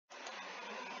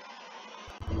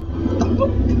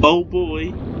Oh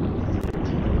boy.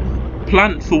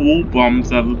 Plant the wall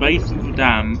bombs at the base of the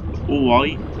dam.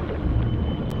 Alright.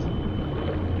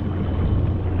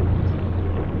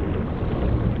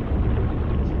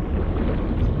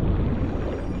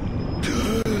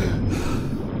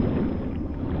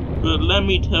 But let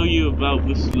me tell you about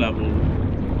this level.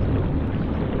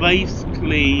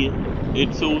 Basically,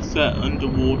 it's all set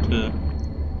underwater.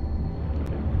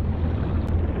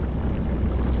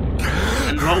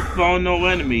 And while there are no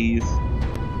enemies,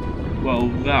 well,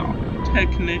 there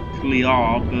technically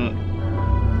are, but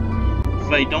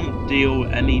they don't deal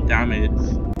any damage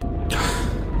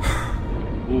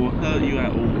or hurt you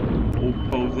at all, or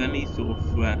pose any sort of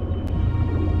threat.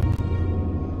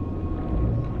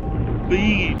 But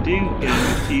you do get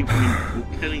an achievement for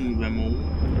killing them all.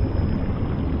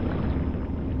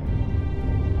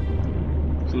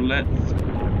 So let's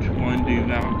try and do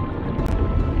that.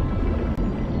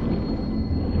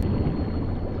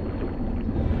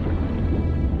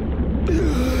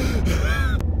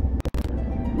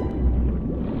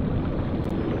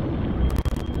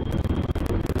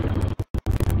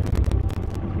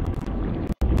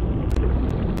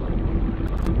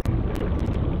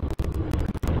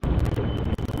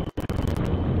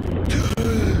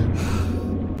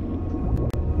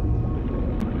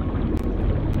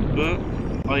 But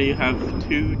I have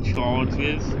 2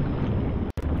 charges.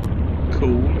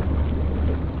 Cool.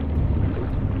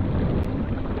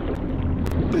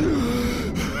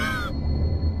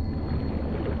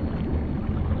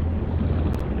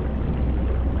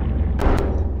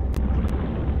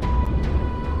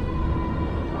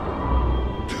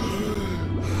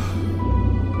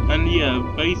 And yeah,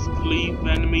 basically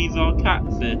the enemies are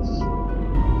catfish.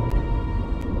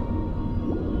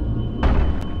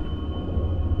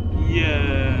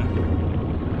 Yeah.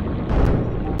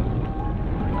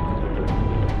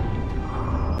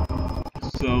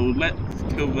 So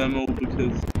let's kill them all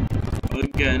because I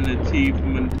get an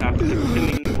achievement after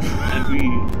killing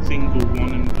every single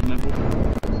one in the level.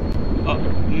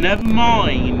 Never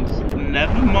mind.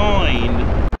 Never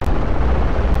mind.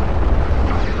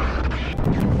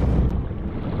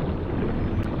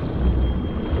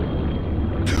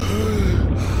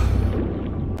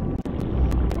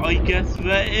 I guess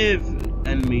there is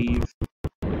enemies.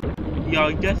 Yeah,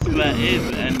 I guess there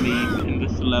is enemies in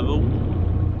this level.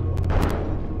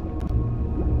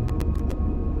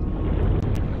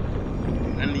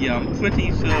 And yeah, I'm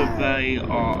pretty sure they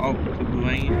are up to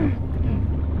brain.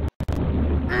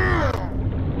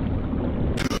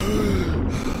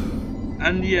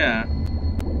 And yeah,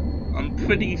 I'm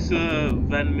pretty sure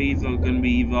the enemies are gonna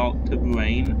be the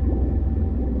Octobrain.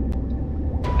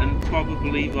 And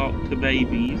probably the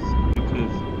Octobabies,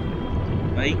 because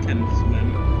they can swim.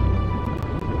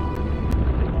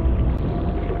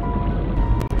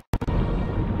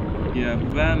 Yeah,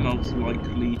 they're most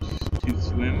likely to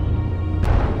swim.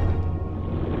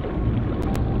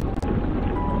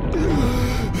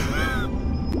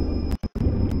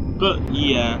 But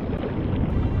yeah.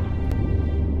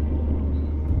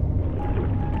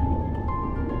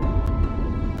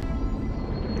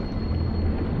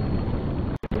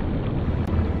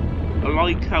 I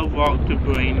like how the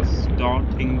Octobrain's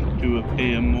starting to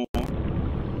appear more.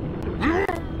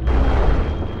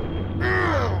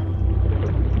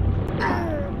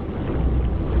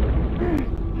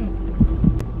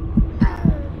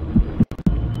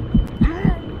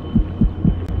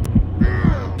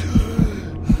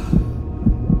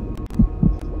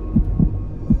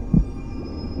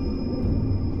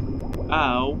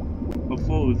 Ow, I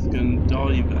thought I was gonna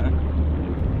die there.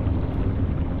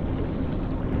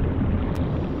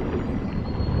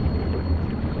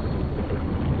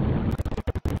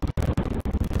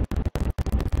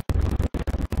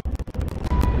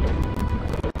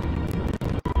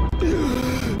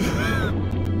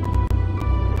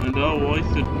 And oh, I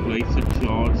should place a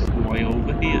charge way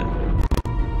over here.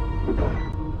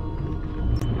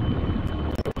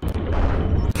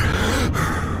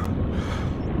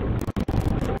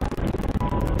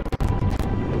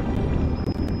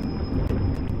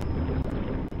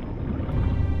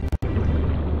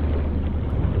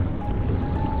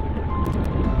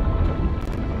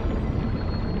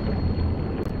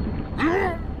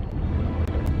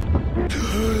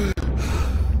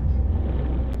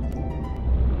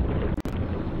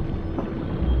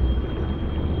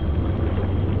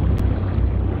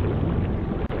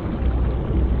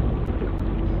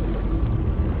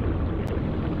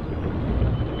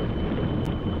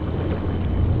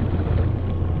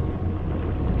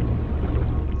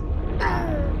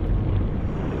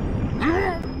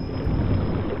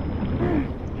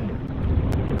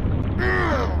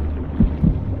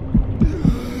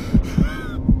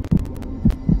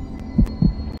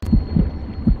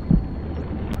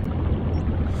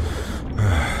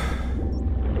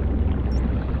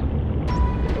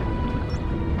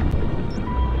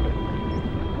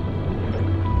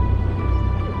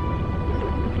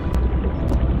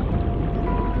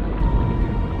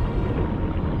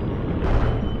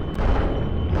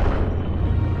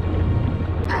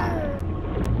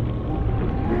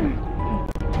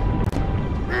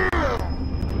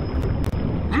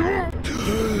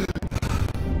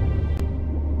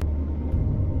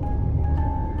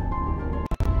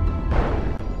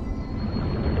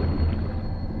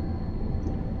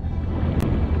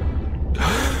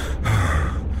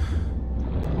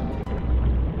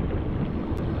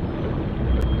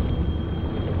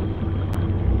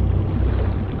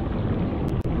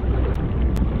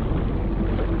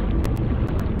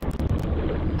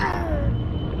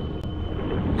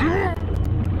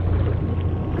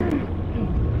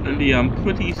 And yeah, I'm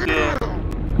pretty sure.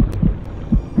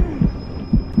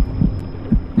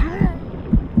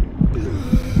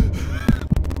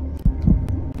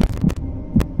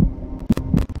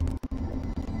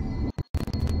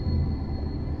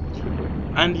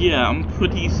 And yeah, I'm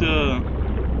pretty sure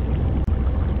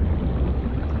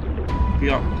the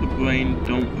Octobrain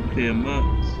don't appear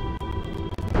much.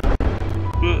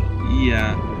 But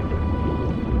yeah.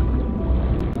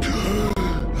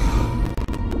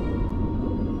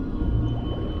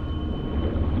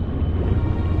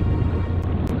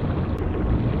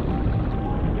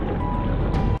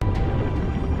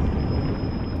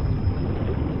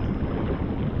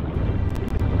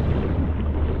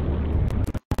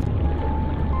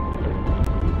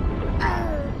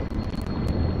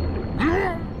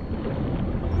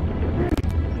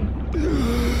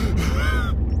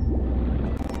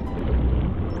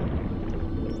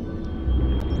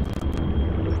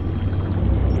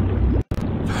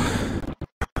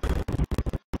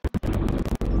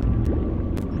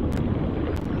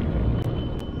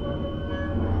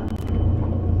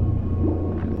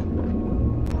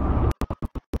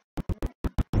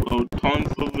 Well, time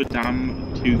for the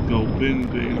dam to go boom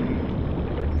boom.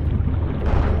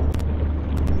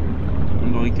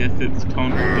 And I guess it's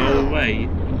time to go away.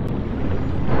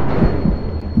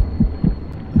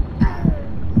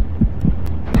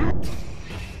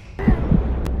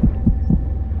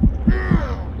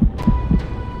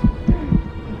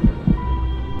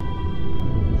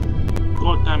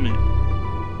 God damn it.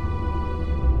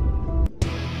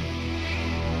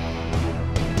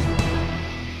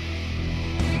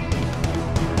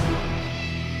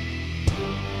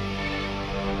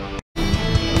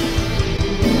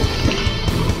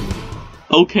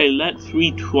 Okay, let's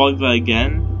retry that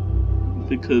again,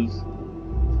 because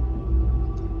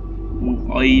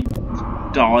I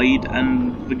died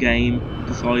and the game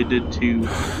decided to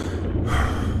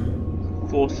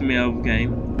force me out of the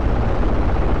game.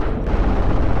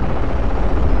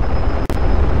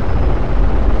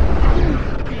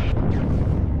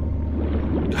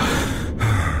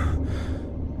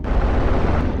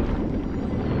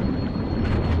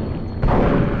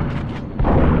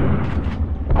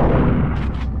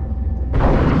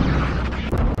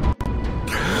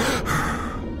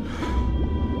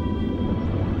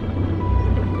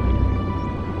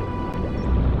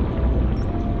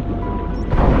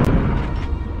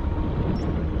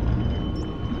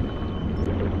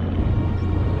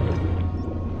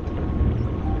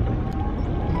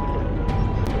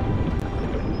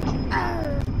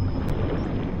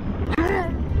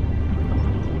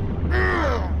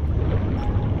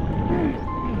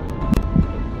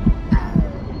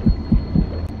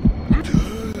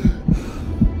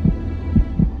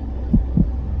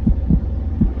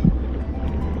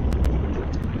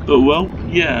 But well,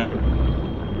 yeah.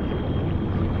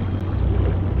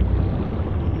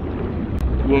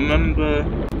 Remember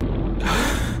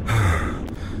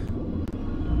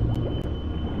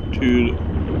to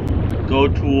go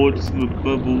towards the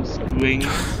bubble springs,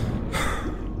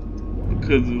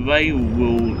 because they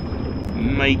will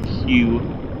make you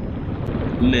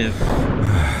live.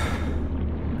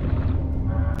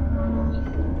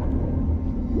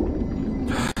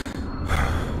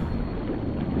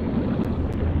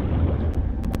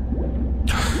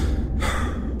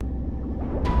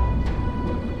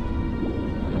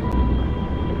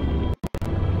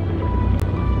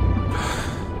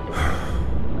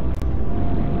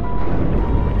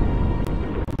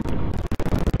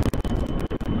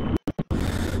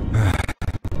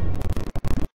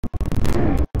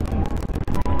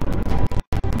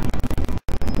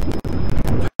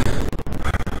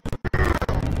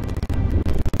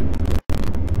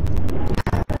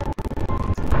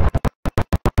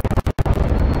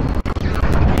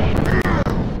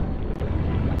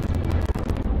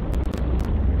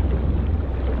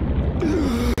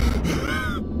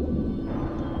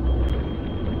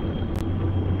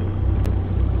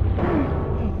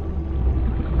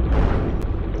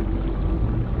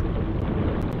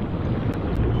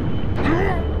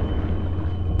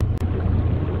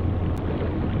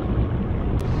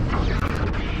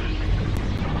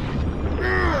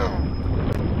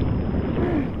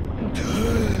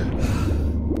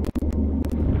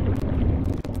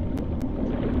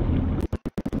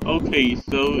 Okay,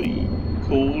 so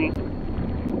cool.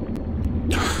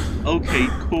 Okay,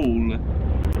 cool.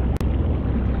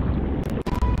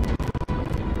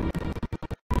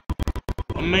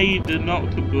 I made an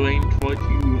Octobrain try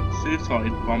to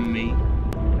suicide bomb me.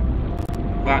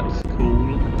 That's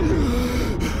cool.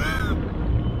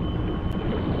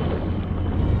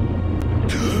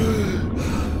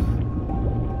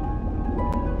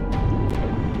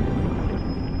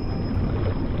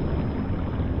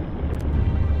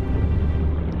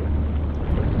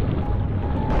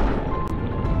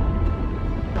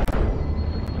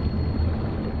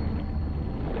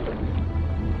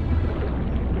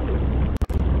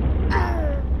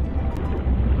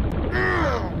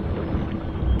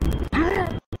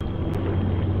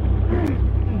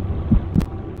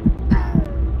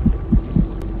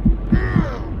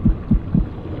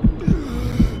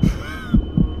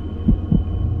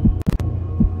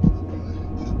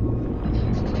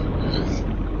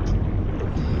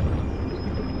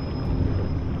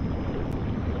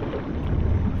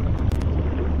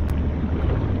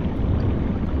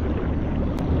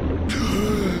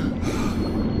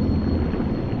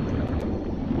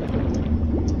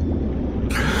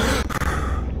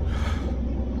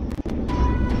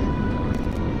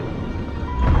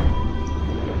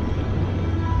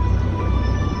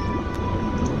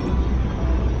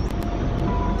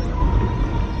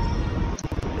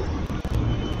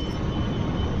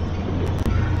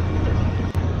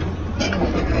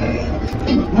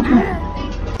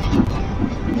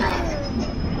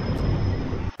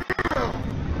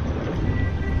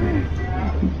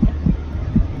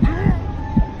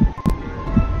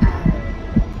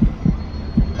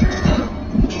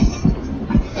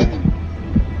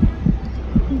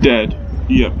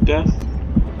 Yep, death.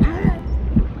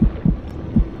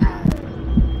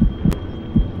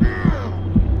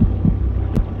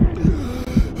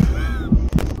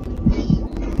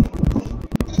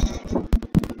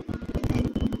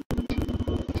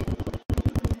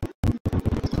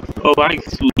 Oh,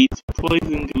 actually,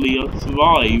 surprisingly, I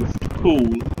survived.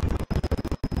 Cool.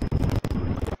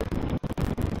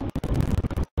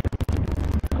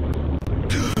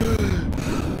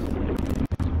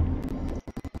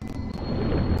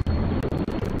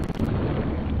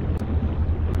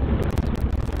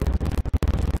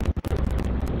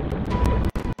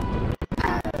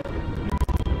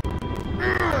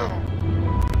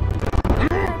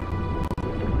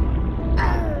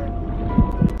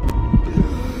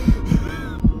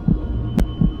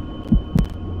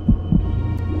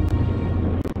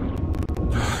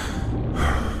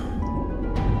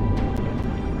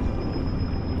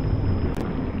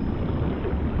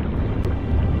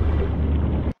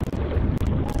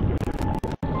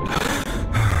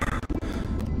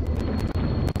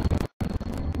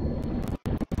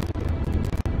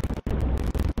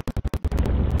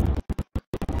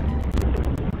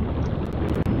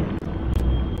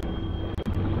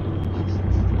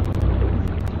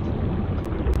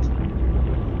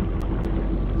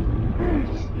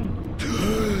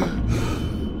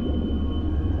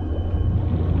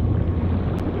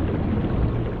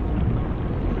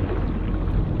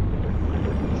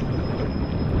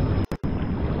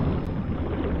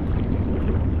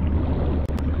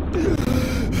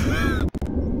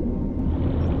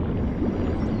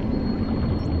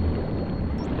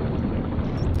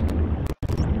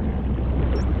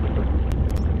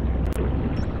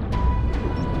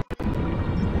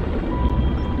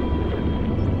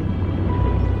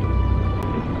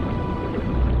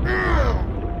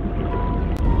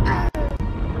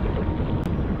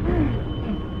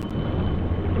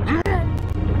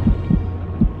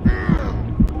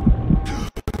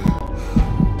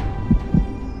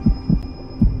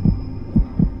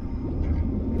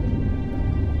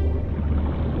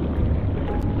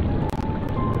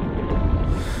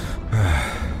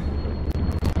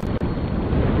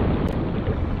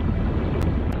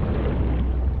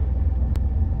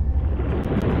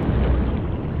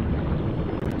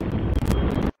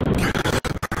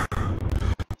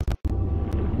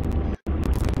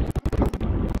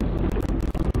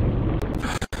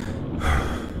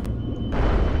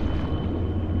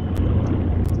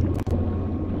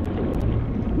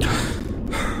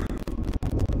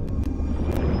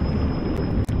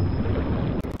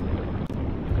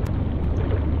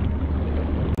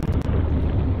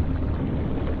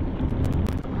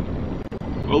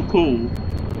 Oh, cool.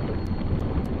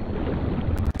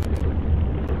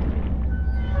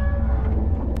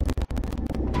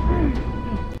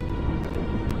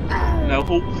 Now,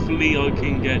 hopefully I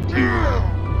can get to...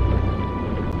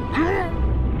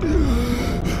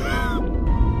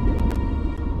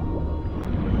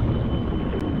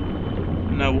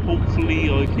 Now, hopefully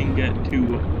I can get to...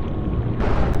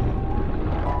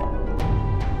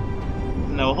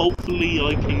 Now, hopefully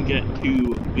I can get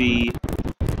to the...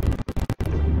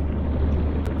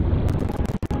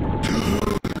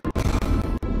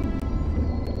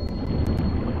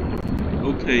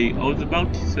 Okay, I was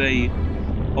about to say,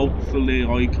 hopefully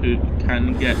I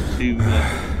can get to the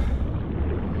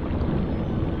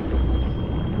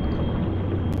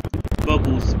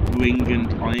bubble spring in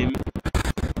time,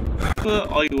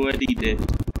 but I already did.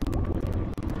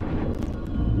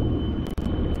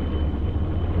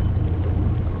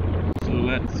 So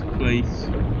let's place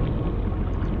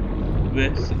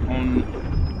this on...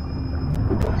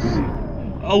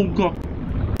 Oh god!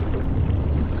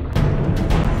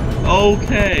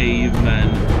 Okay, then.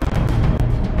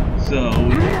 So...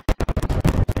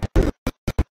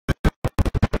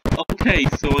 Okay,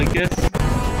 so I guess...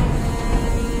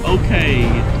 Okay,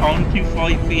 time to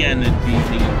fight the energy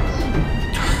leech.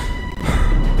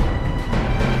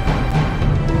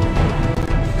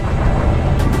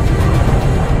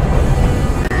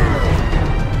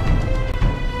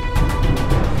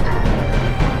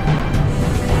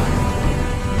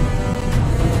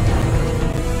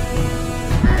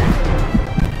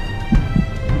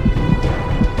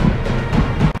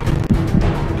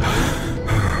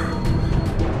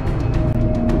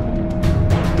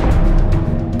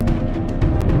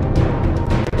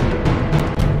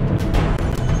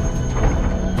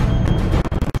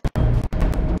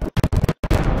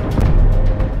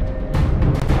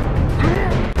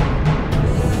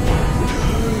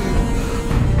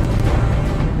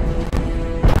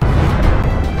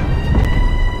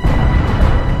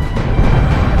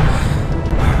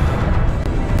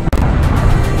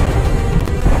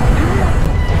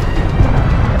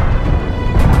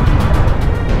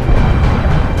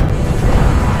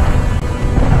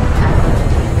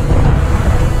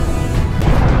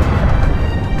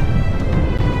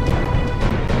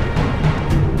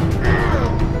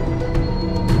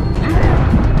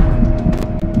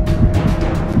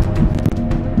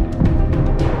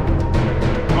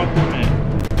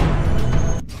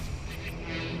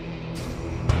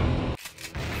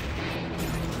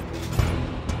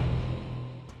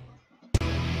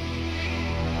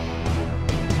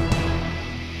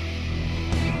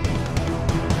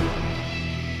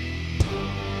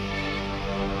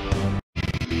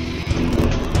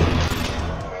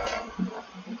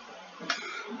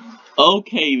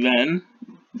 Okay then,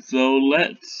 so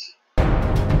let's...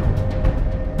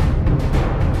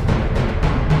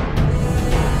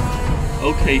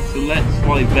 Okay, so let's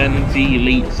fight then the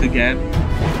elites again.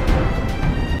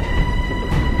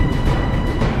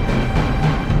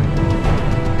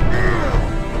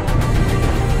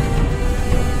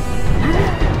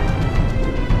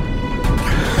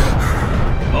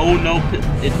 Oh no,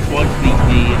 it twice beat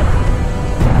me.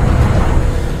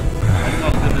 I'm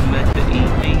not gonna let it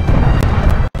eat me.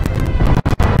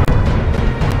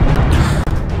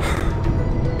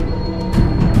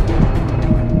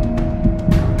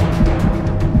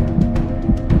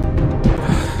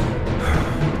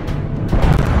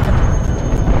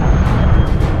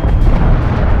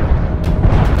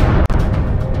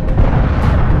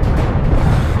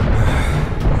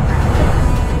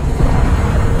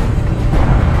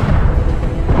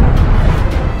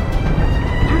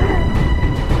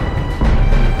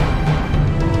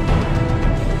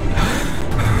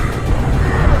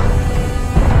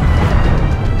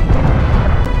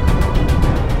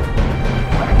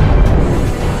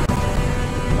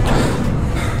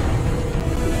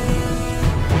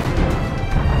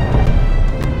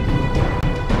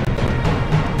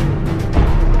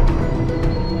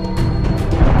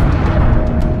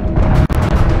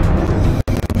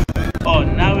 Oh,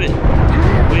 now it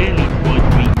really twice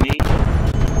beat me.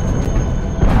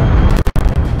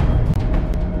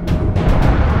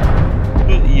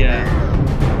 But yeah,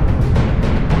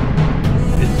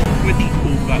 it's pretty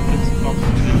cool that this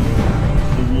costs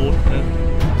the water.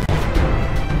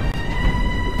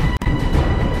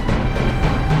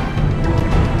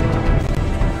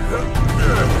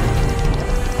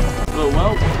 So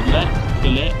well, let's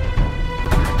kill it.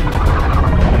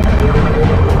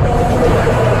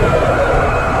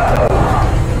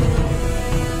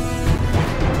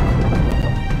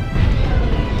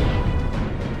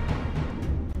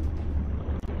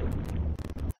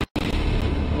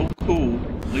 Cool,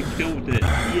 I killed it,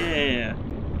 yeah!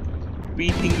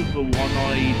 Beating the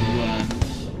one-eyed worm.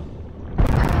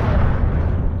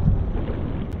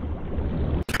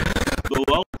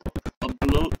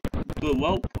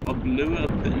 I blew it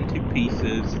up into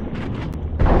pieces.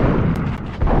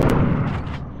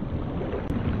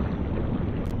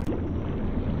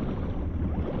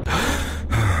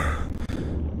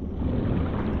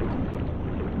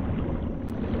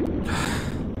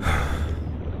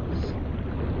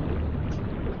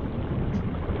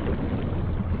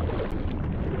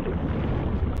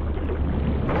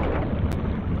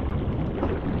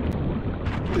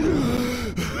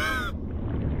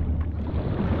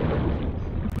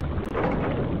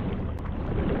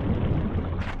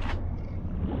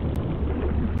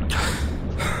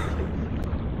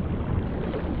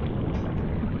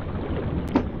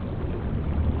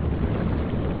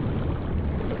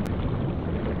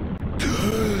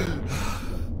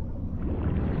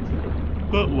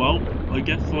 But well, I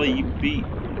guess I beat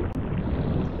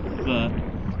the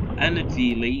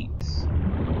energy elites,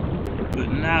 but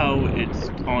now it's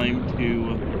time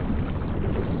to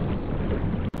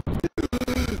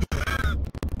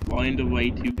find a way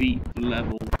to beat the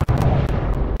level.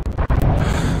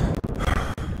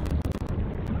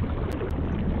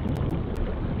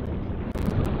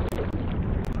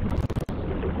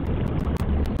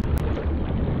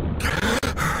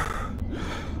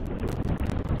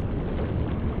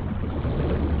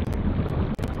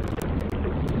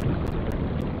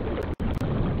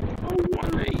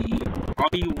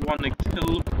 I wanna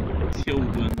kill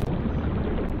children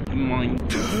in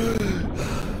Minecraft.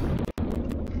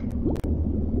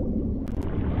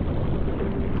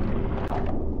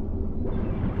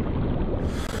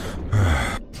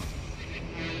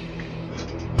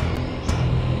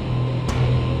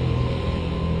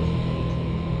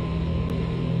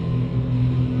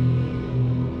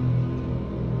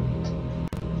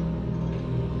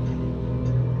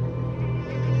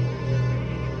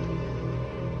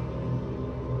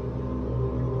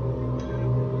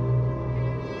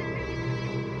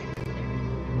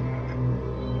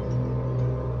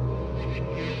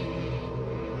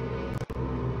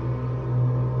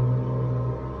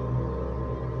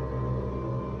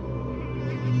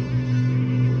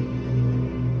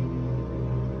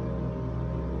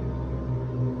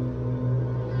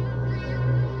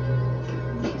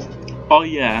 Oh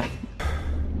yeah.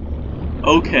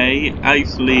 Okay,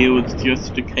 actually it was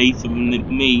just a case of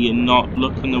me and not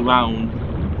looking around.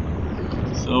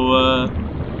 So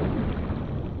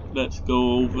let's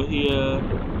go over here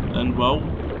and well,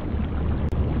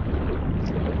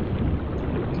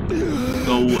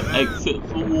 go exit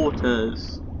for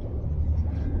waters.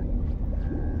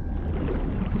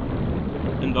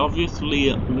 And and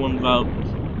obviously one out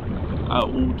at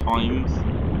all times.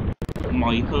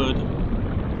 My hood.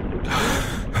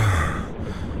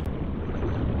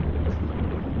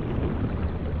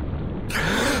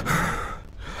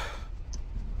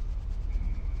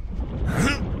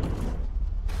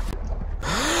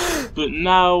 But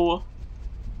now,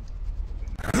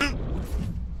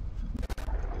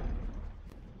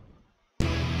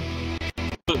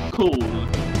 but cool.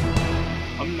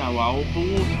 I'm now out of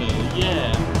water,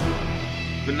 yeah.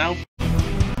 But now,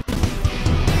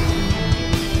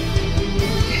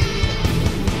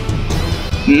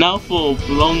 for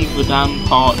Belong the Dam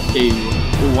Part 2,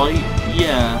 right?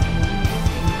 Yeah.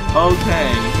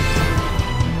 Okay.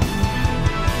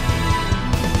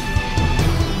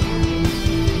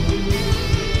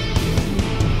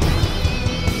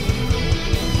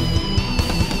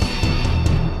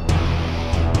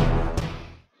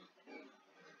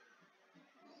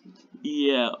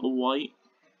 Yeah, right.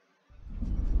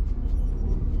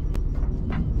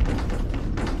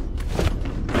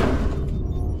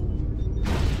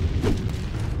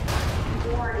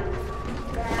 Warning.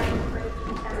 Dam breach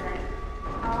imminent.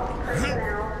 All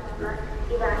personnel must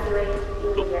evacuate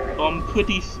immediately. I'm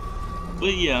pretty,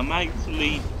 but yeah, I'm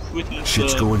actually pretty sure.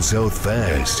 Shit's going south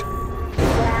fast.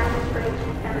 Dam breach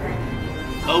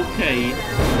imminent. Okay.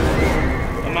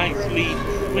 I'm actually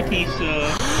pretty sure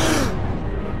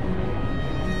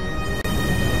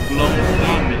Long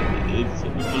Dam is the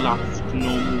last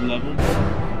normal level.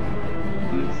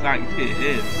 In fact, it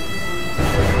is.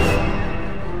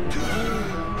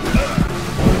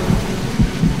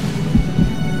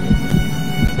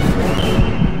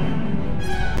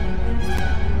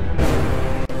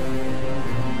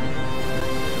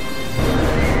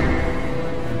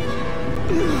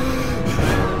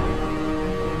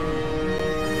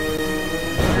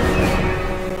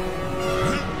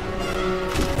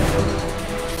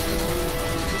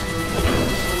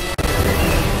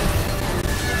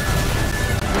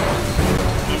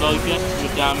 I guess the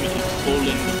dam is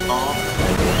falling apart.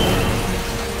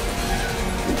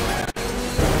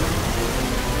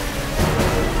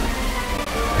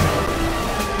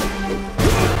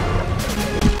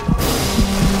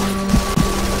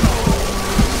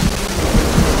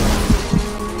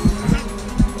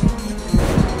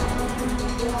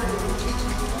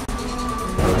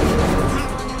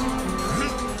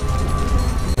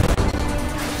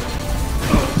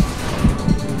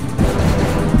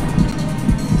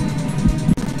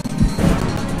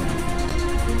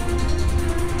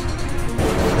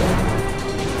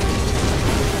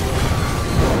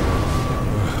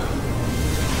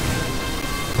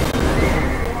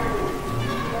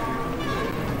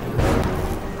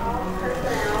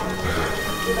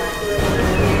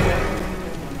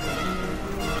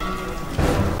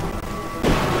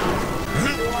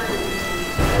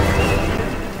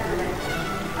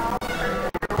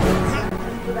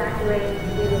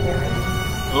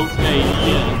 Okay,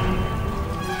 yeah.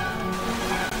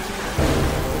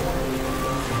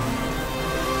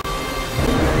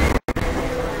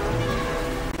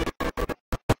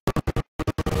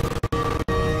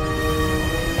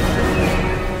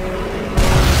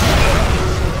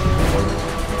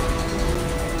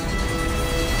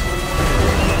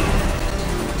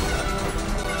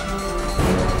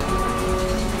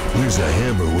 Here's a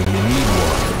hammer when you need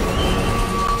one.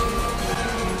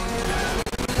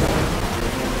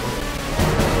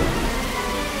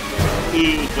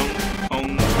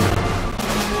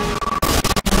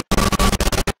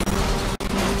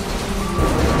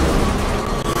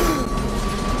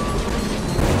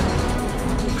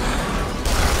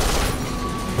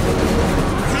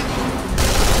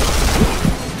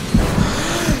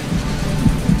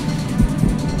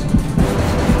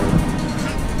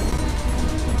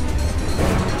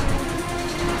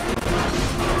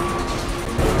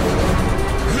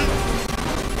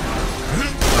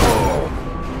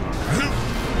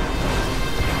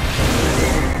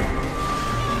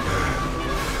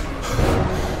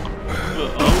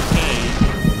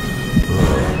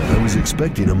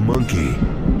 Expecting a monkey.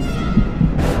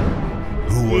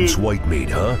 Who wants white meat,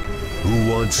 huh?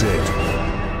 Who wants it?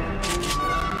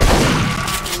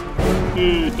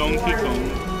 Donkey Kong.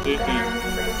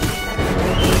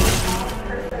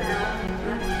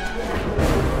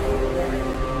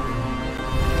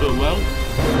 But well,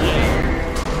 yeah.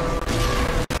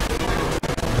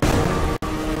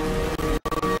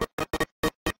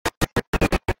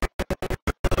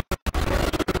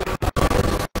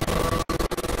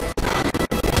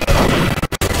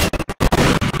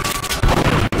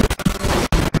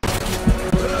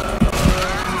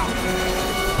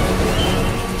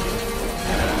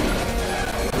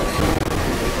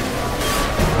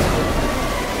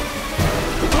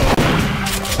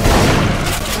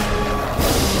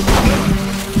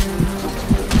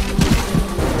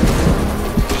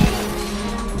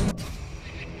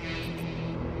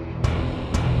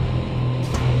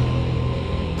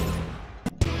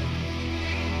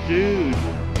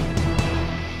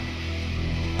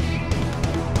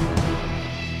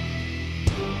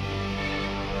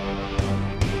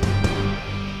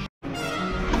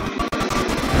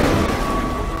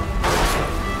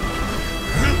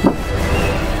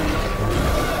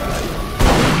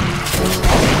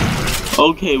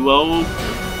 Okay, well,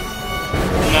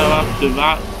 now after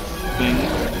that thing,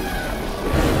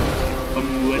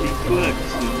 I'm ready for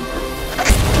action.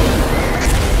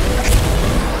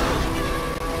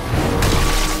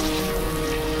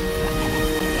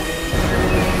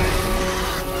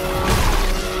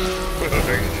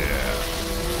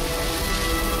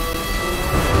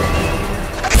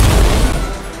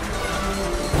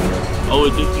 Oh,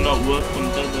 it does not work on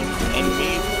dead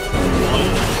enemies?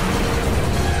 What?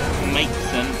 Makes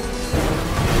sense.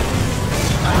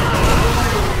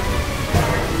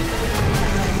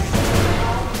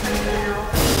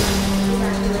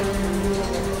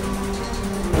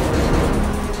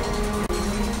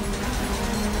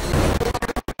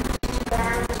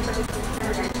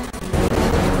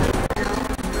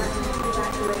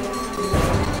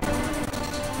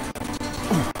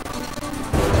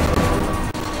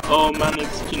 Oh,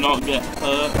 managed to not get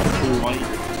hurt quite.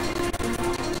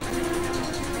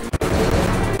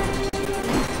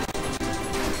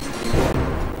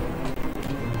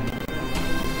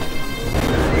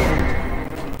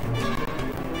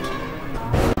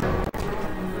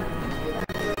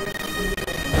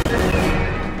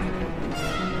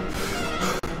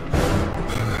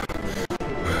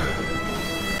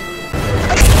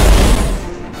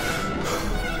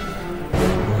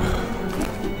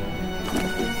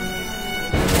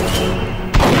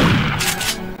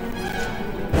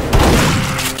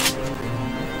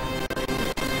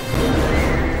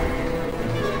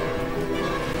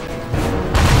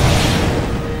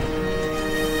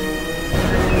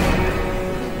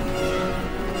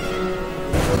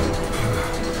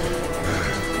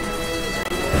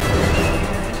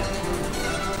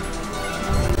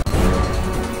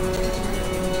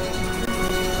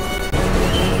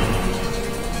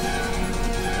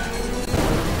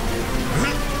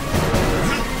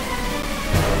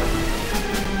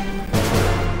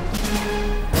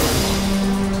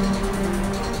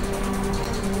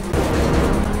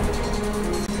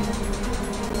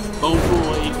 Oh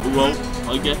boy, well,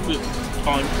 I guess it's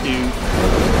time to...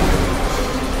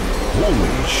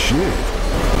 Holy shit!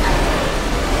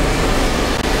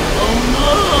 Oh no!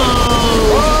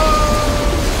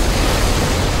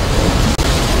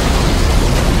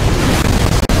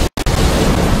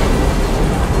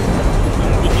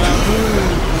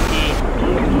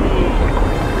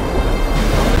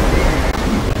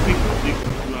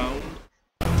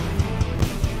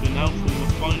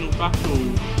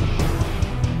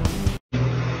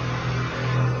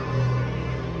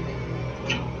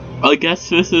 I guess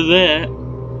this is it.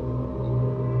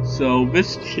 So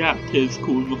this chapter is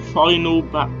called the final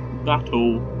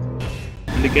battle,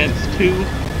 and against two,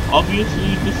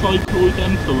 obviously the Cycloid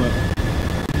Emperor,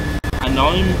 and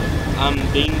I'm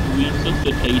being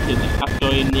resuscitated after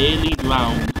I nearly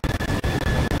drowned.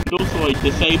 And also I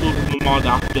disabled the mod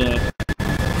after it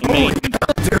made me...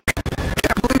 Dude,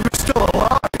 can't believe you're still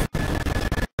alive.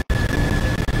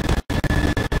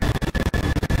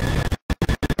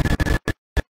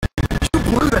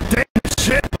 Blew the damn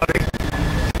shit, buddy.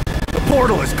 The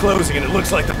portal is closing and it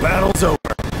looks like the battle's over.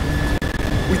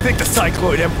 We think the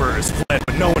Cycloid Emperor has fled,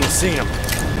 but no one has seen him.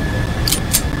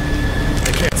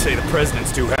 I can't say the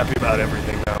president's too happy about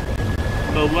everything, though.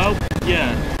 Oh well,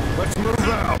 yeah. Let's move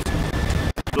out.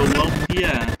 Oh well,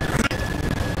 yeah.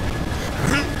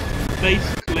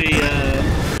 Basically,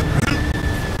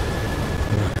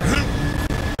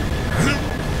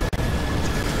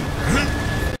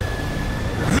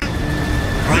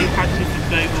 I had to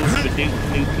disable the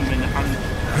Nukem enhanced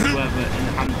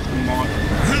mod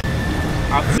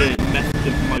after it messed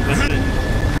up my weapons,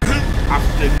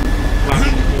 after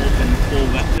grabbing more than 4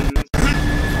 weapons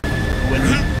when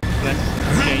you press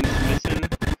change mission,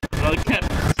 and I kept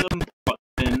some parts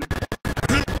in,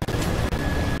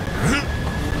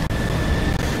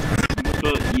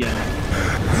 but yeah.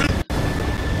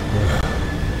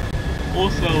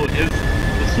 Also, if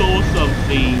the source of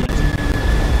the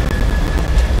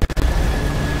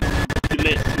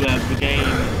glitch where the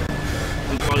game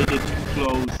decided to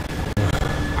close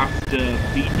after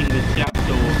beating the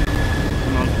chapter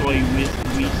and I try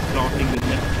restarting the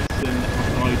next mission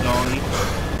after I die.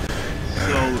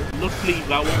 So luckily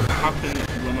that won't happen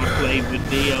when I play the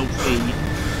DLC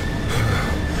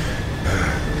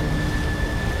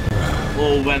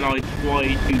or when I try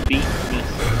to beat this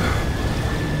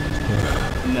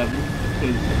level,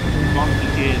 because Monster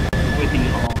is pretty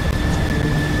hard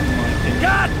in my opinion.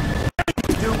 God!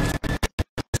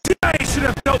 CIA should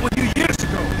have dealt with you years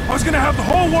ago. I was gonna have the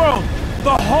whole world!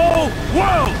 The whole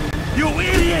world! You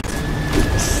idiot!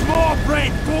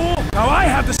 Small-brained fool! Now I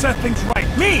have to set things right.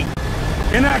 Me!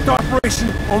 Enact Operation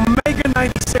Omega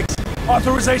 96.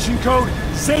 Authorization code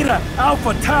Zeta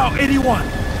Alpha Tau 81.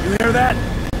 You hear that?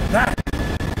 That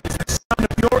is the sound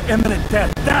of your imminent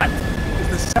death. That is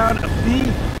the sound of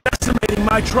me decimating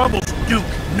my troubles, Duke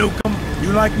Nukem.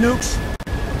 You like nukes?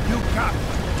 You got it.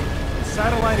 The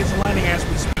satellite is landing as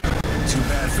we speak. Too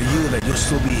bad for you that you'll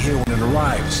still be here when it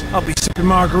arrives. I'll be sipping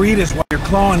margaritas while you're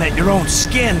clawing at your own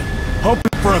skin,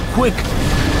 hoping for a quick...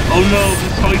 Oh no, the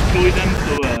Cycloid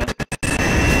Emperor.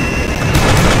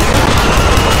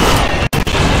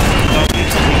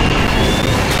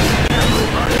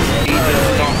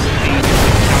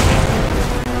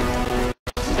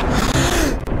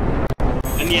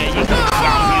 And yeah, you can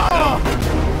drown yourself.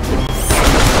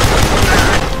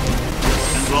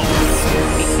 And roll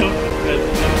yourself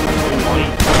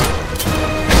white.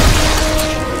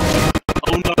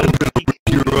 Oh no,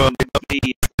 you're the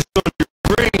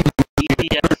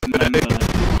EDS member.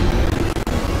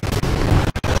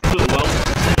 But well,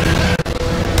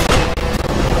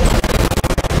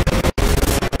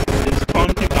 it's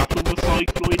time to battle the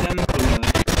Cycloid Emperor.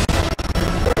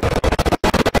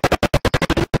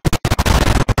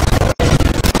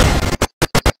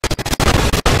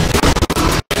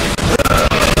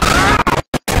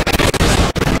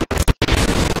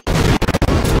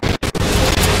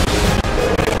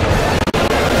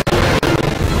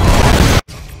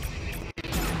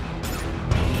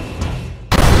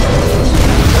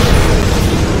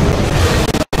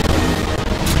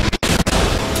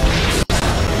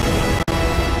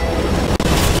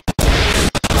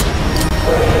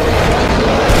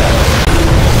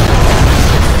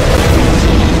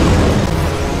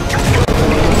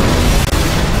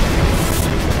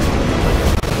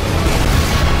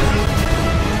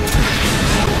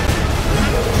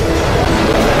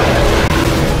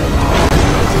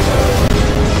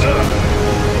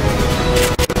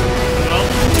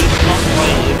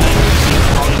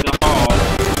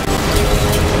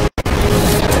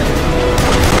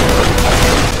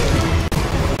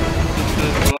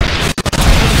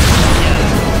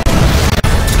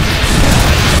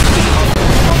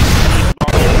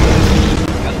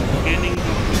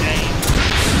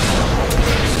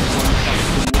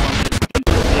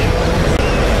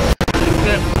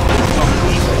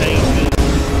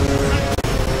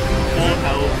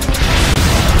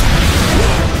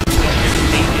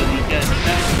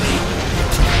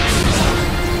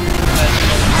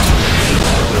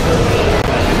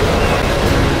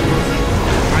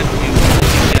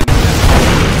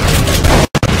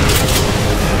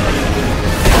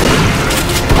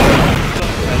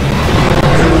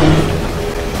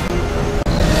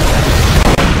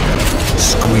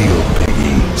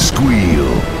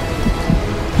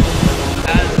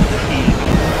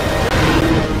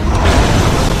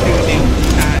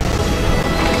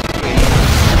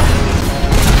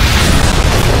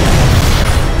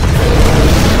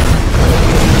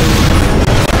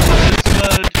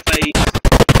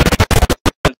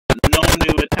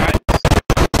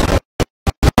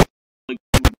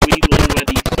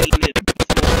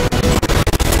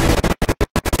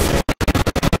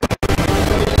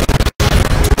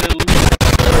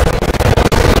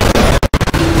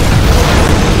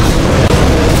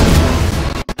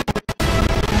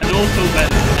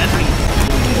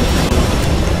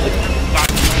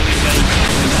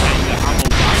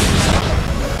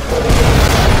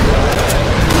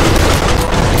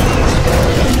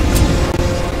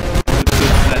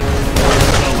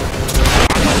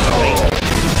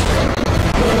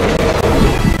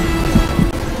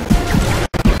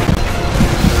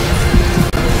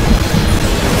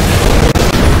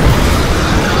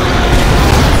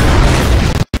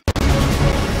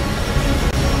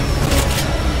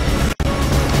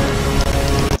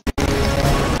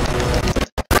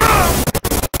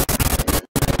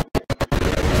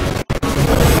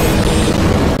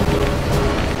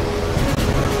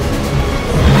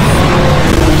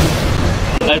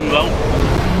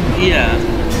 Yeah.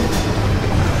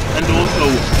 And also,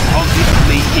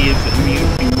 obviously he is immune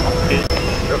to rockets.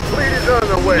 The fleet is on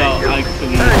the way. No,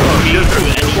 actually, hang on, immune just to a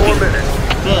few more anything minutes.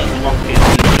 but rockets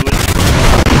and doing.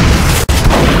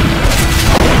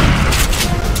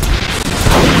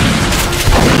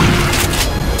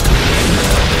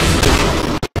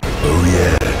 Oh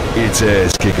yeah, it's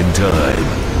ass-kicking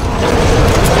time.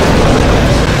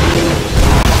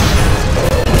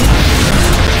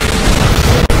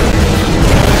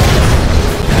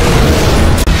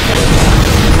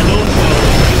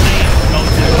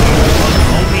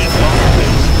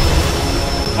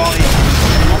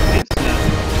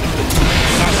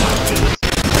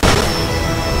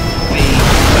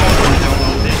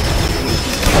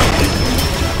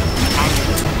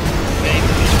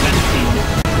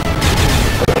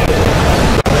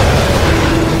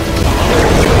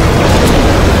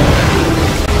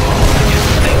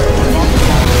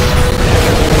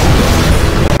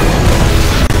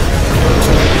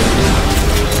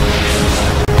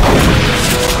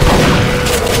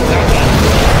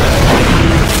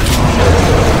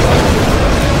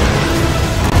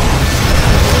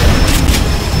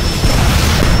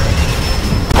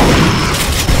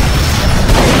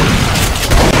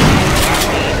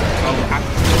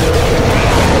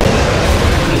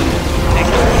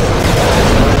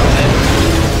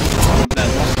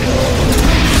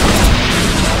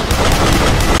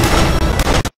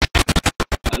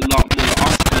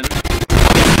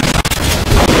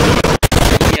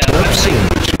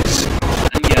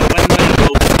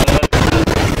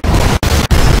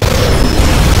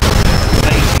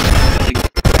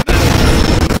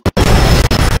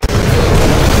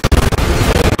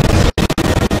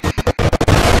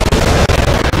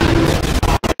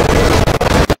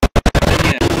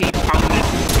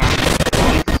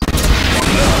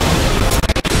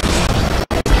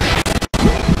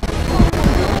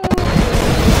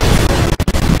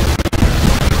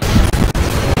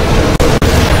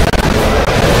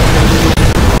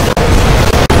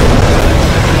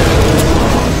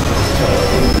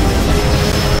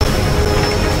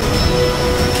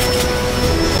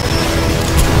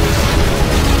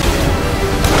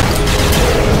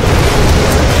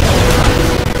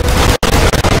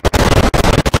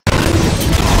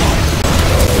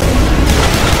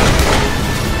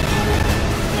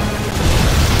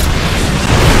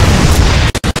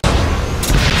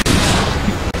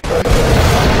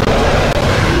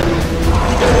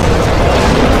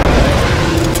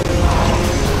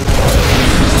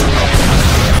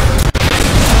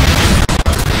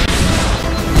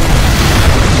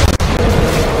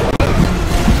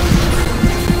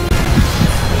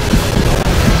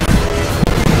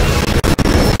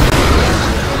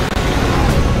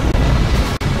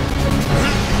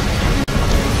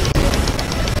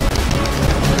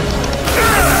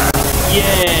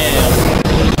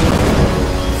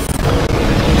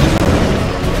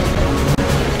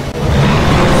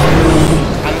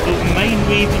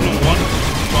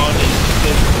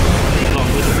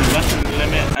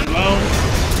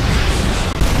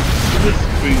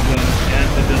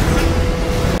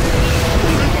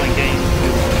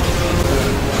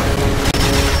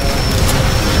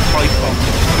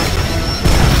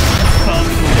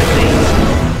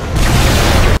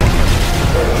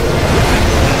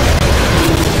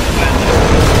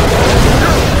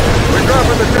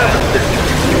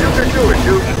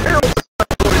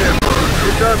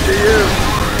 up to you.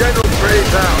 General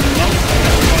Gray's out.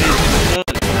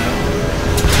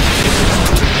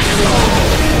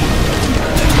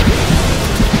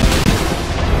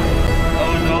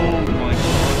 Oh no, my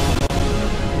god.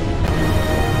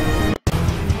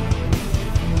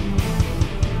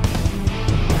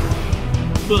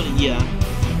 But yeah.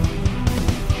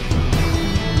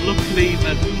 Luckily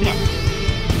there's a chapter.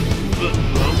 But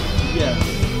well, yeah.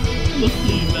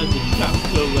 Luckily there's a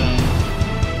chapter where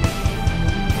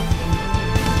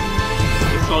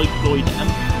the Cycloid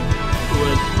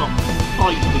Emperor stops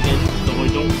fighting again, so I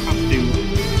don't have to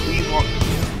rewatch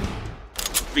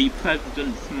the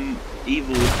President's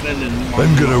evil villain.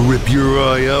 I'm gonna rip your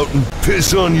eye out and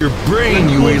piss on your brain,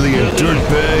 you alien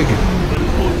dirtbag!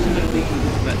 Unfortunately,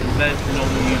 there's no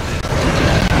music.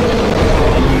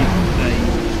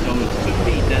 So it could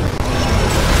be dead.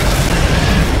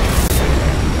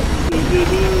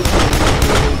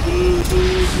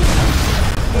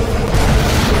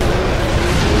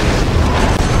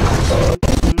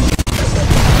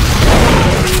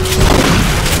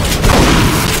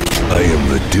 I am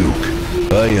the Duke.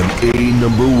 I am A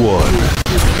number 1.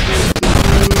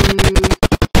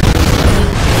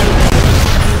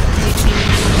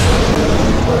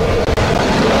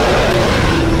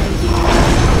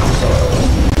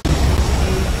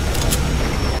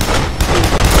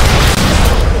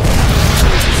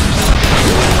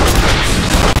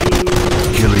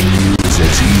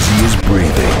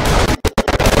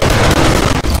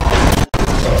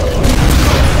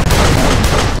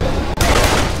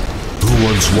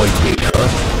 White meat, huh?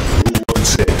 Who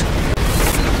wants it?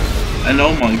 And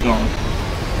oh my god.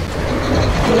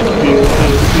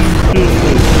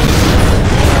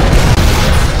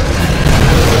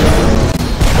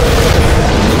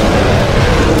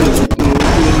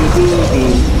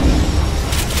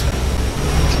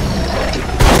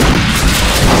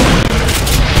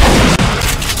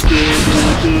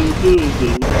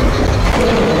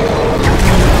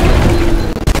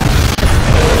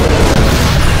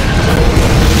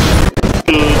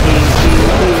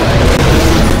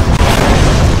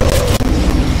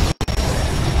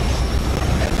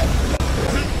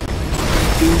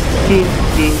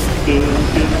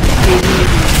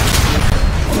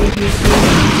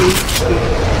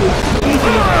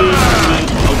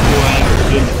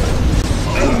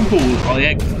 Cool, I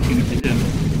executed him.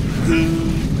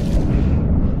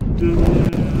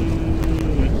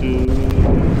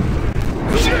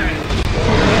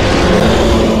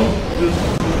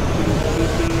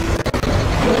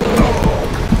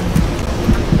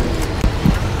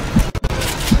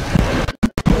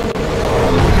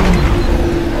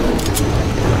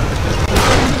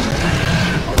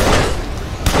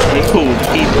 Cool,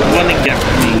 he's running at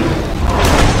me,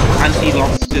 and he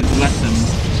lost his weapon.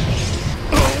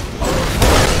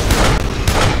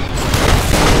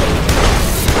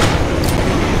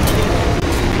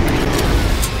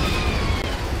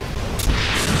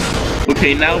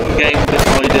 Okay, now the game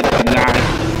decided to lag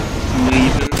for some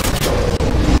reason.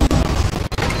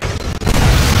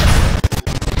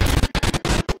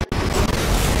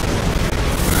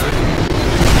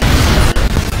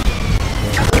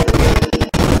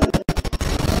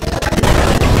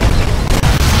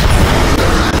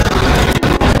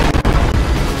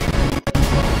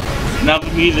 Now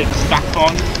the music's back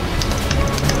on.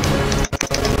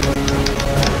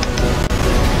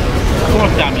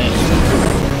 God damn it.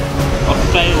 I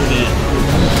failed it.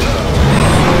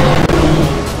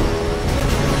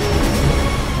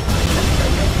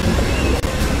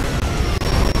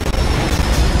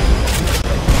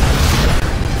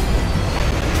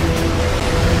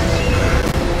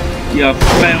 Yeah, I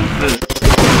failed the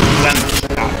lens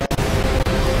attack.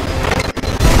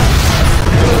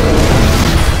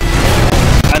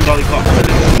 And I got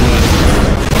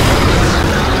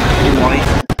white.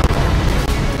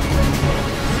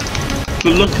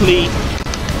 But luckily, you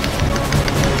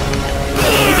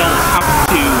don't have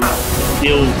to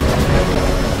deal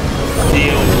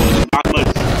that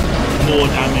much more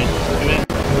damage to it.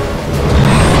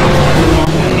 You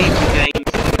don't need to gain a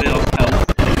bit of health.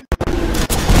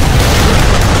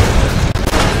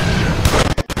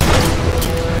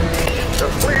 The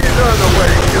fleet is on the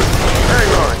way. Just hang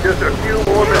on, just a few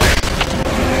more minutes.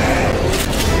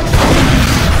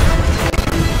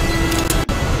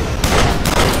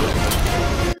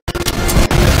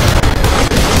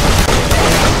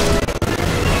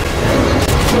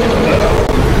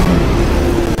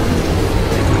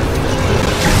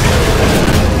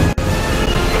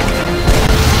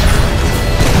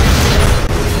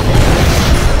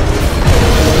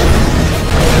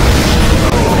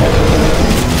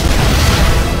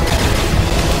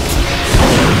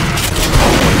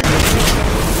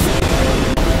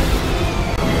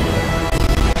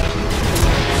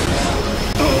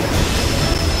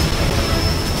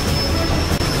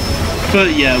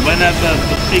 But yeah, whenever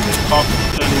the big box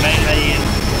turn melee in...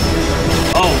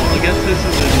 Oh, I guess this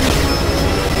is a...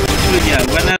 But yeah,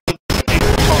 whenever the big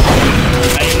box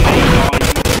turn melee dies...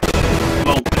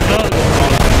 Well, the first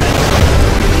box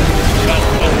that's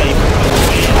when they put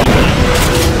away anyway.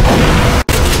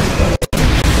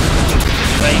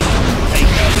 They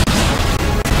take out...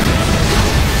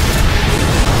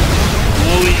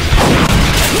 Glowing...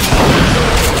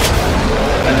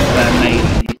 And their melee.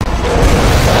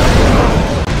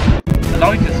 And I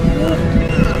just walked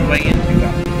straight into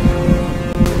that.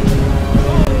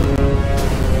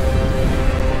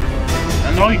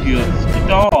 And I just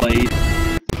died.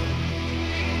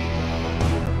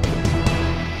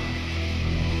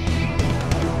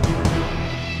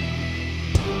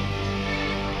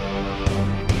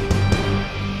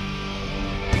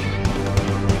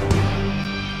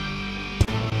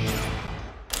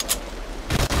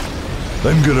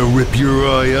 I'm gonna rip your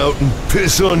eye out and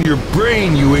piss on your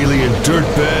brain, you alien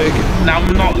dirtbag! Now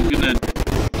I'm not gonna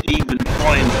even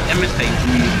try and imitate the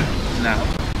music now.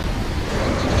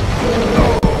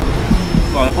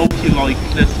 So I hope you like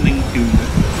listening to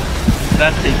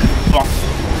that boss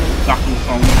battle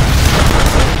song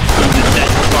in the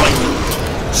dead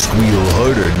silence. Squeal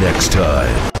harder next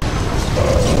time.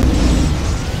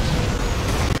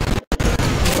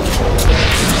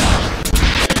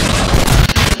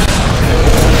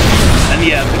 And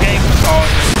yeah, the game is hard.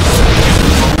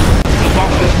 The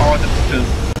boss is harder because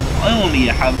I only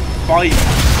have 5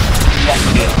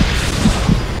 rockets.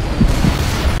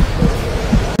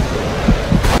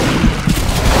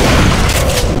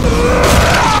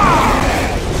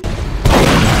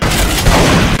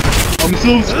 I'm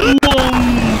so slow!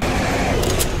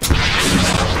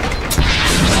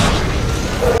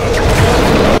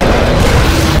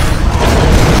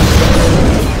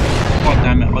 God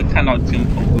damn it, I cannot jump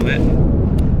over it.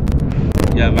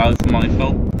 Yeah, that was my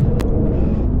fault.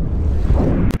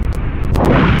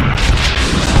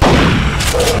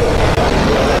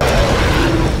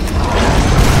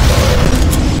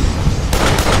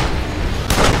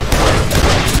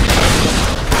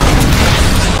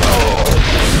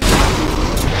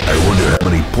 I wonder how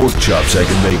many pork chops I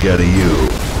can make out of you.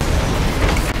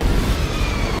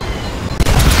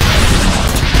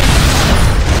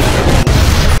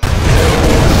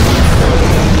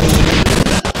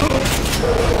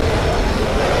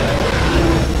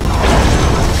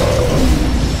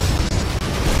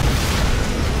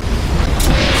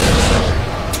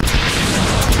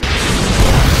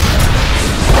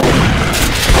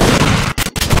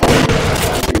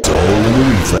 It's all in the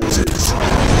reflexes.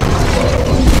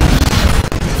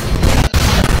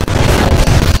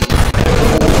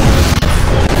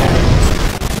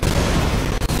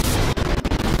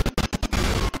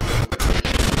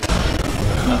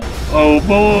 Oh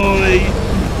boy!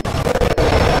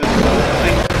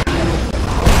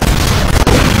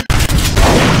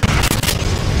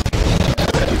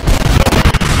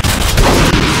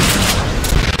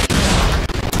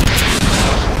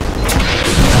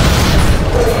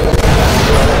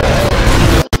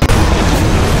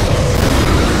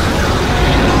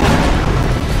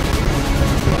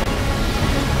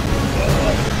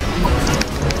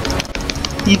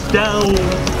 He's down!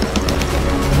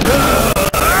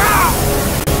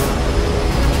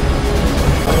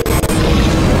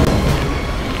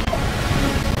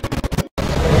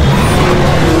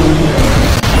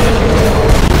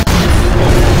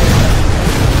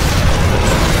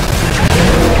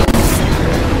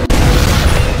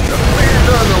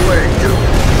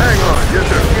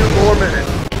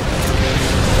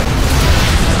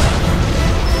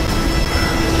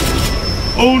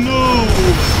 Oh no!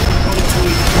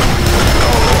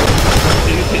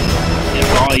 You can get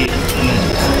by until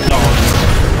it's done.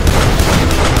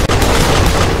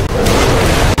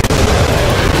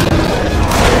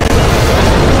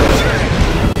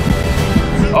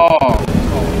 Oh.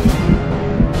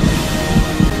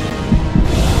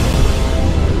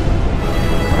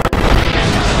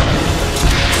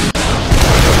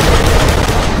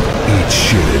 Eat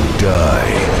shit and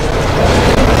die.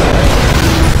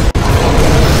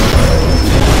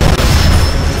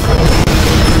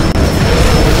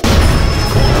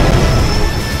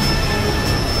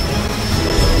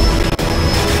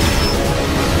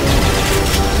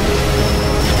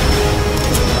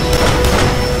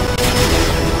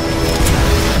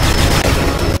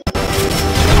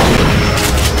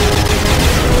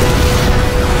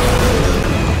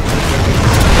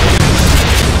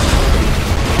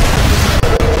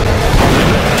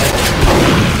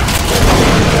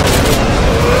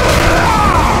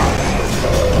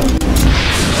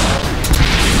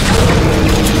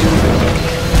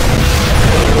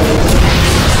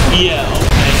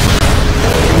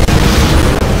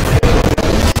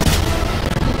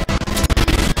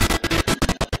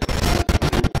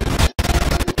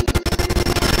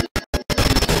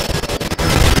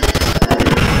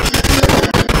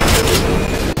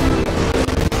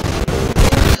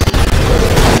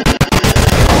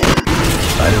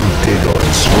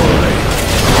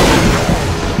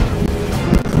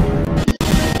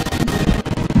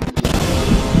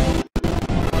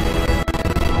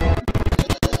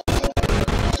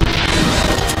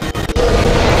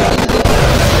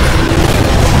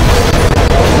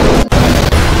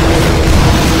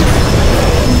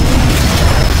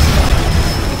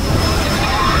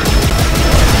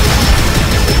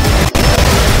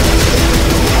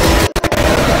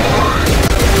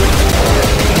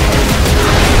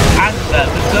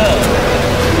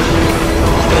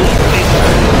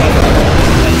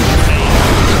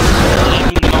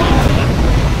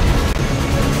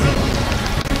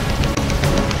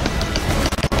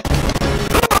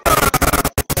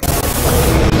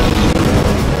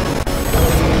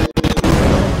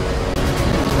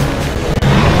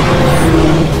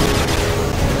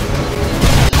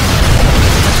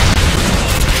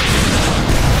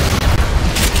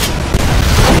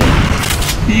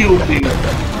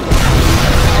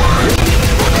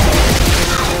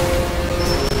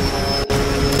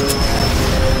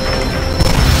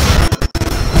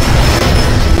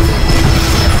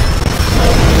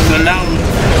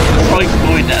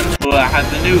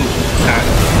 attack.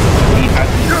 He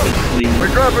hasn't officially...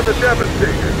 We're dropping the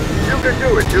devastator. You can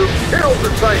do it, you. Kill the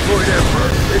Cycloid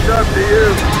Emperor. It's up to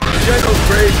you. General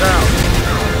Gray's out.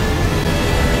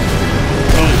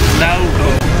 So now,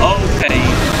 okay.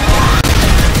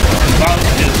 That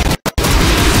was just a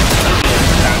bit of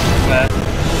transfer.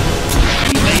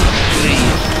 We basically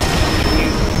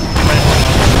went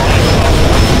on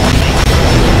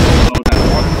so that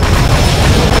one.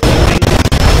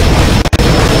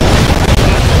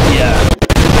 Yeah.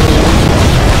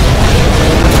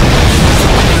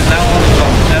 Now I've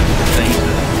got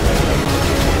devastator.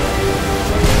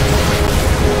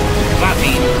 That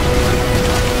means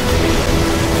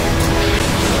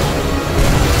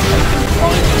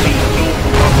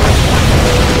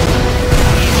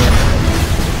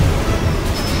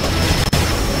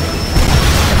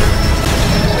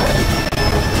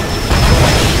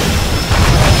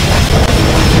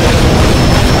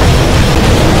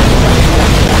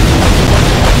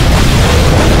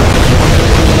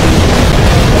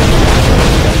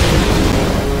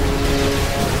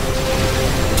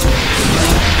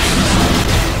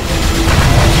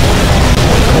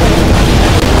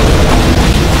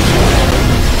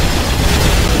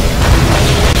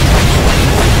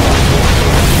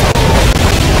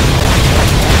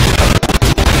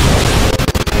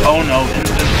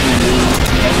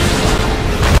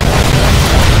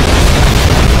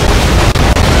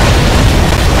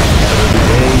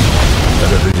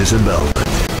disembowelment.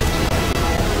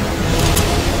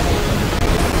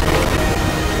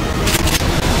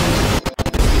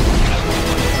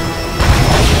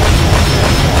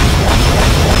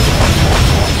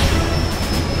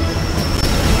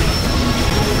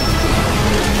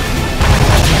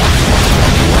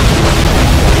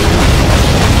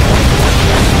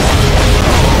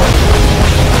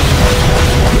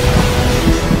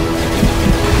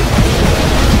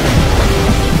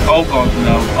 oh god,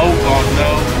 no. Oh god, no,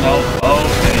 no,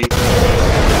 okay.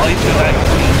 I should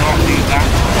actually not do that.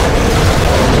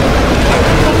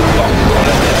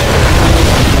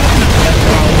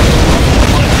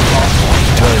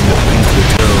 Time to paint the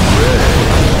town red.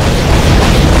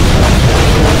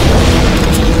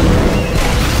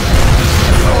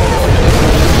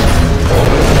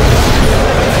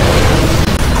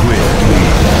 Quit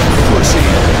bleeding, pussy.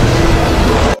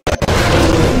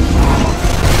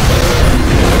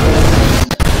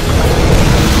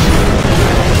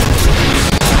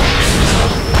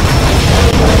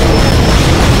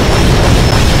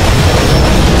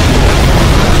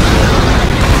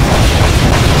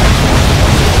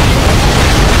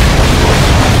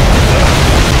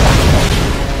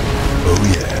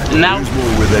 Now, here's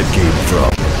more where that came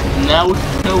from. Now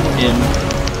kill him.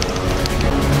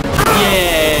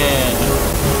 Yeah.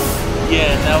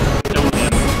 Yeah, now kill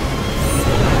him.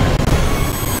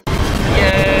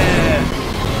 Yeah.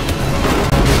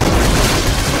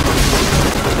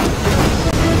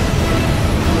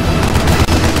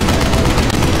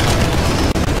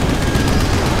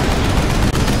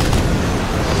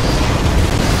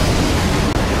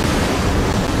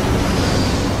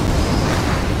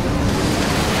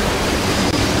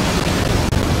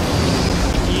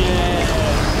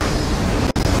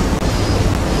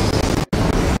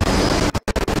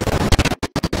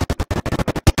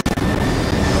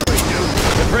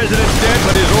 The president's dead,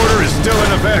 but his order is still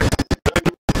in effect.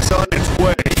 It's on its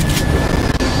way.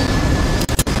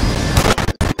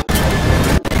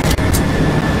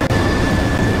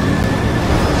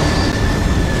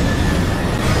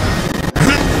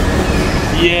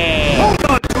 Yeah. Hold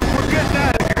on, we're getting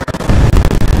out of here.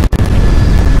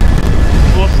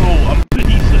 Also, I'm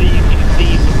pretty sure you can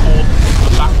see the corpse of the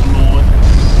Black Lord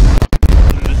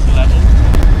in this level.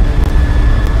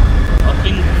 I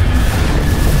think...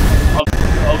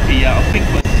 okay, yeah, I think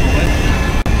I saw it.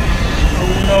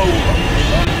 Oh no,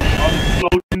 I'm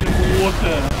floating in the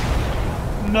water.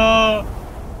 No!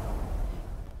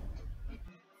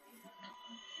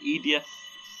 EDF,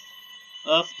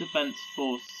 Earth Defense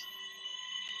Force.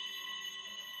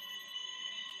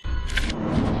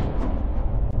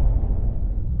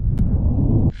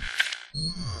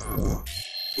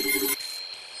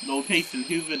 Location: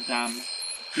 Hoover Dam.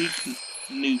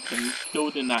 Nukem,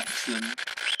 killed in action.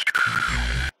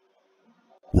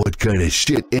 What kind of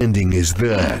shit ending is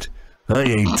that? I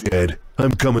ain't dead.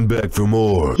 I'm coming back for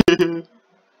more.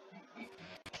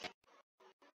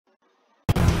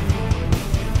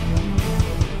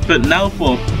 But now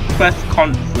for a press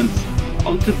conference,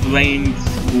 Ultra Brains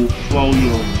will throw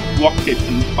your rockets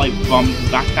and pipe bombs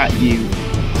back at you.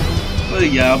 Well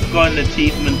yeah, I've got an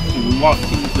achievement for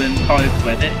watching the entire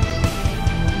credits.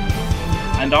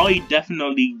 And I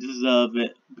definitely deserve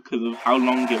it because of how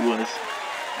long it was.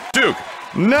 Duke,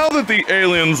 now that the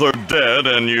aliens are dead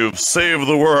and you've saved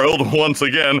the world once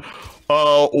again,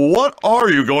 what are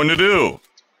you going to do?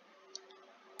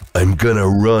 I'm gonna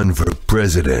run for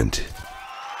president.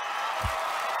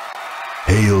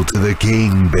 Hail to the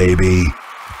king, baby.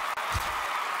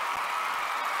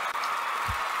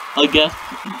 I guess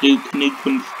Duke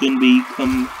Nukem's gonna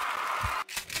become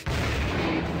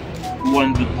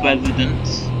one of the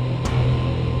presidents.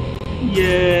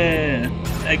 Yeah,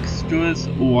 extras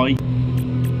white.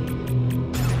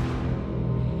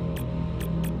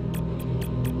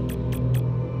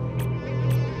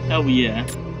 Hell yeah.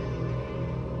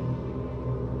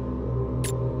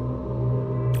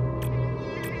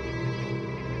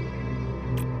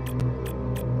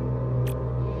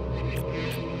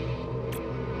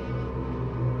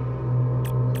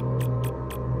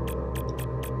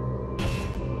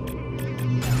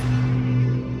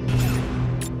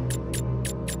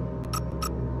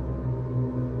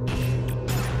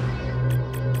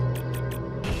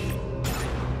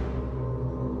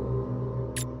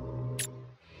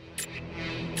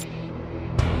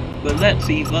 But let's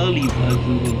see early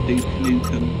versions of Duke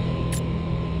Nukem.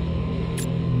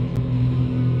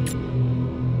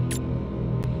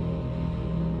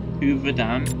 Hoover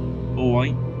Dam,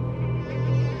 alright.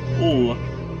 Or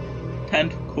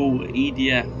Tentacle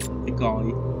EDF, the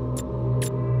guy.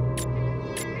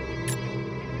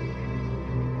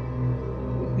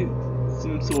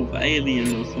 Some sort of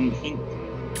alien or something.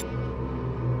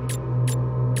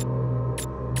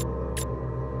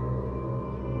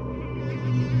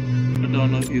 I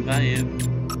don't know who that is.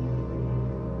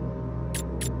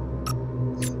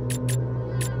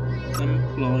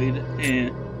 Cycloid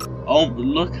here. Oh,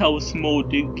 look how small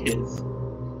Duke is.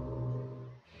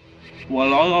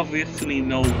 Well, I obviously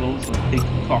know those are big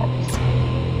cops.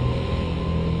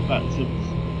 That's a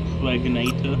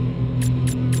Pregnator.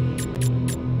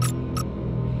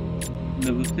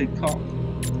 Another big cop.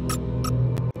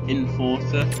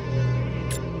 Enforcer.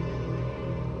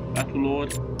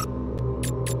 Battlelord.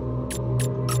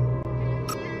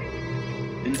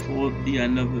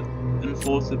 Another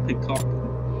Enforcer pick up,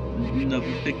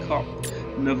 another pick up,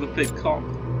 another pick up.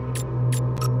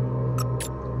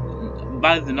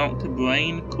 That's an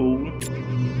Octobrain, cool.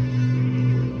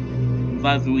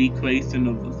 That's a recreation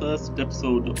of the first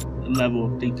episode level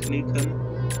of Duke Nukem.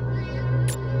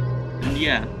 And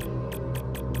yeah.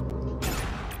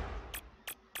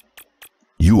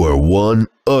 You are one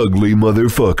ugly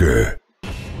motherfucker.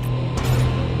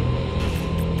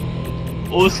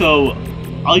 Also,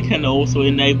 I can also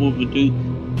enable the Duke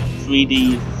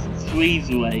 3D freeze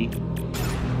ray.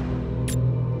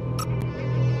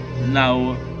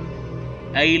 Now,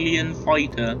 Alien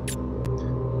Fighter,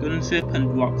 Gunship and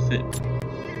Rockship,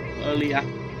 early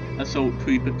Assault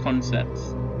Trooper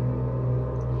concepts,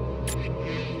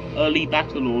 early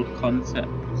Battlelord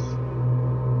concepts,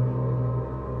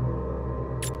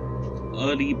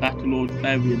 early Battlelord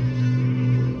variant,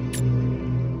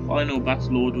 final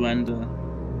Battlelord render,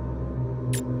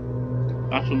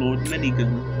 Battlelord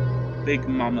minigun, Big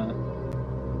Mama.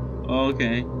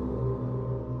 Okay.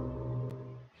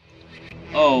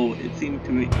 Oh, it seems to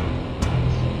be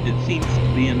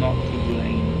an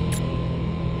Octobrain.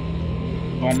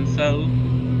 Bomb Cell,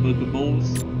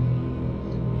 Bugaballs,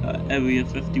 Area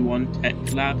 51 Tech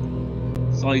Lab,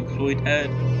 Cycloid Head,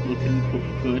 looking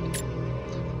good.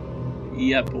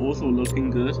 Yep, also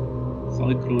looking good.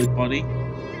 Cycloid Body,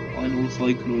 final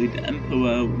Cycloid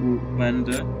Emperor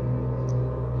render.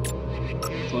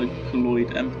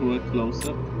 Cycloid Emperor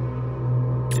close-up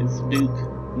is Duke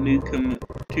Nukem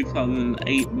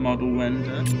 2008 model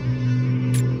render.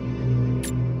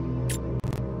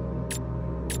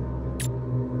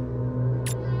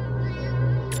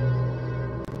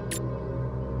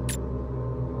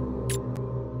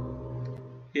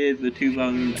 Here's the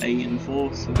 2008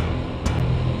 Enforcer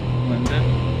render.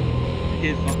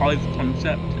 Here's the Hive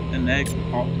concept, an egg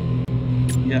pot.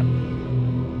 Yep.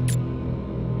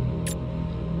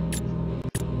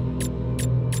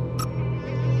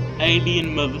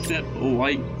 Alien Mothership,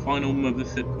 alright, final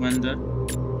Mothership render.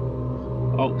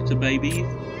 Octobabies,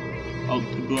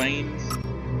 Octobrains,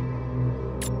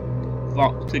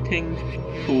 Octoking,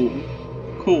 cool.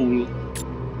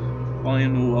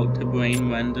 Final Octobrain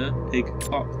render, Pig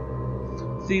Cop,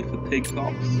 Super Pig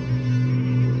Cops,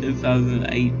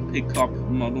 2008 Pig Cop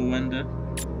model render,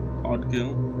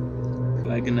 Podgirl,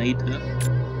 Pregnator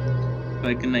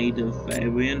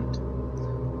variant.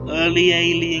 Early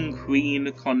Alien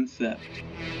Queen concept.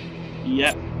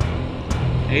 Yep.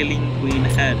 Alien Queen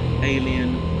head.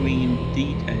 Alien Queen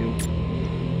detail.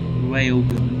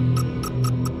 Railgun.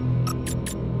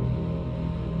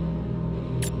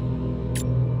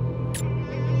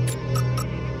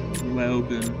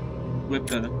 railgun with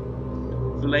the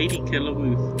Lady Killer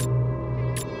Ruth.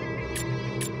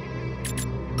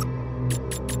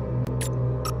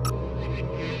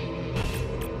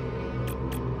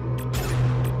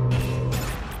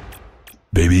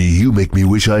 Baby, you make me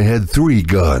wish I had 3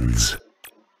 guns.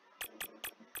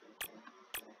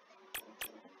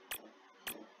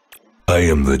 I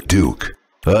am the Duke.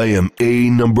 I am A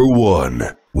number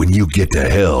 1. When you get to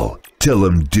hell, tell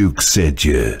him Duke sent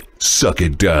you. Suck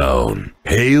it down.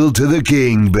 Hail to the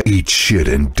king, but eat shit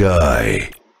and die.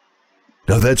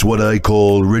 Now that's what I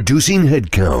call reducing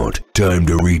head count. Time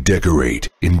to redecorate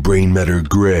in brain matter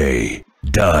gray.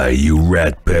 Die, you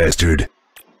rat bastard.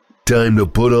 Time to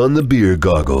put on the beer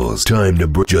goggles. Time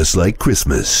to just like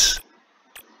Christmas.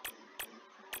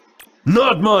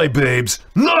 Not my babes.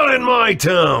 Not in my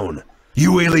town.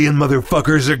 You alien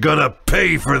motherfuckers are gonna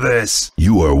pay for this.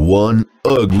 You are one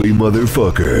ugly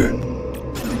motherfucker.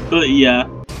 But yeah,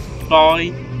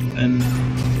 bye, and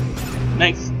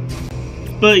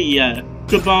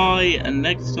goodbye, and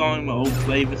next time I'll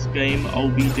play this game, I'll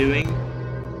be doing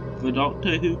the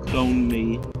Doctor Who Clone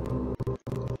Me.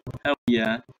 Hell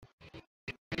yeah.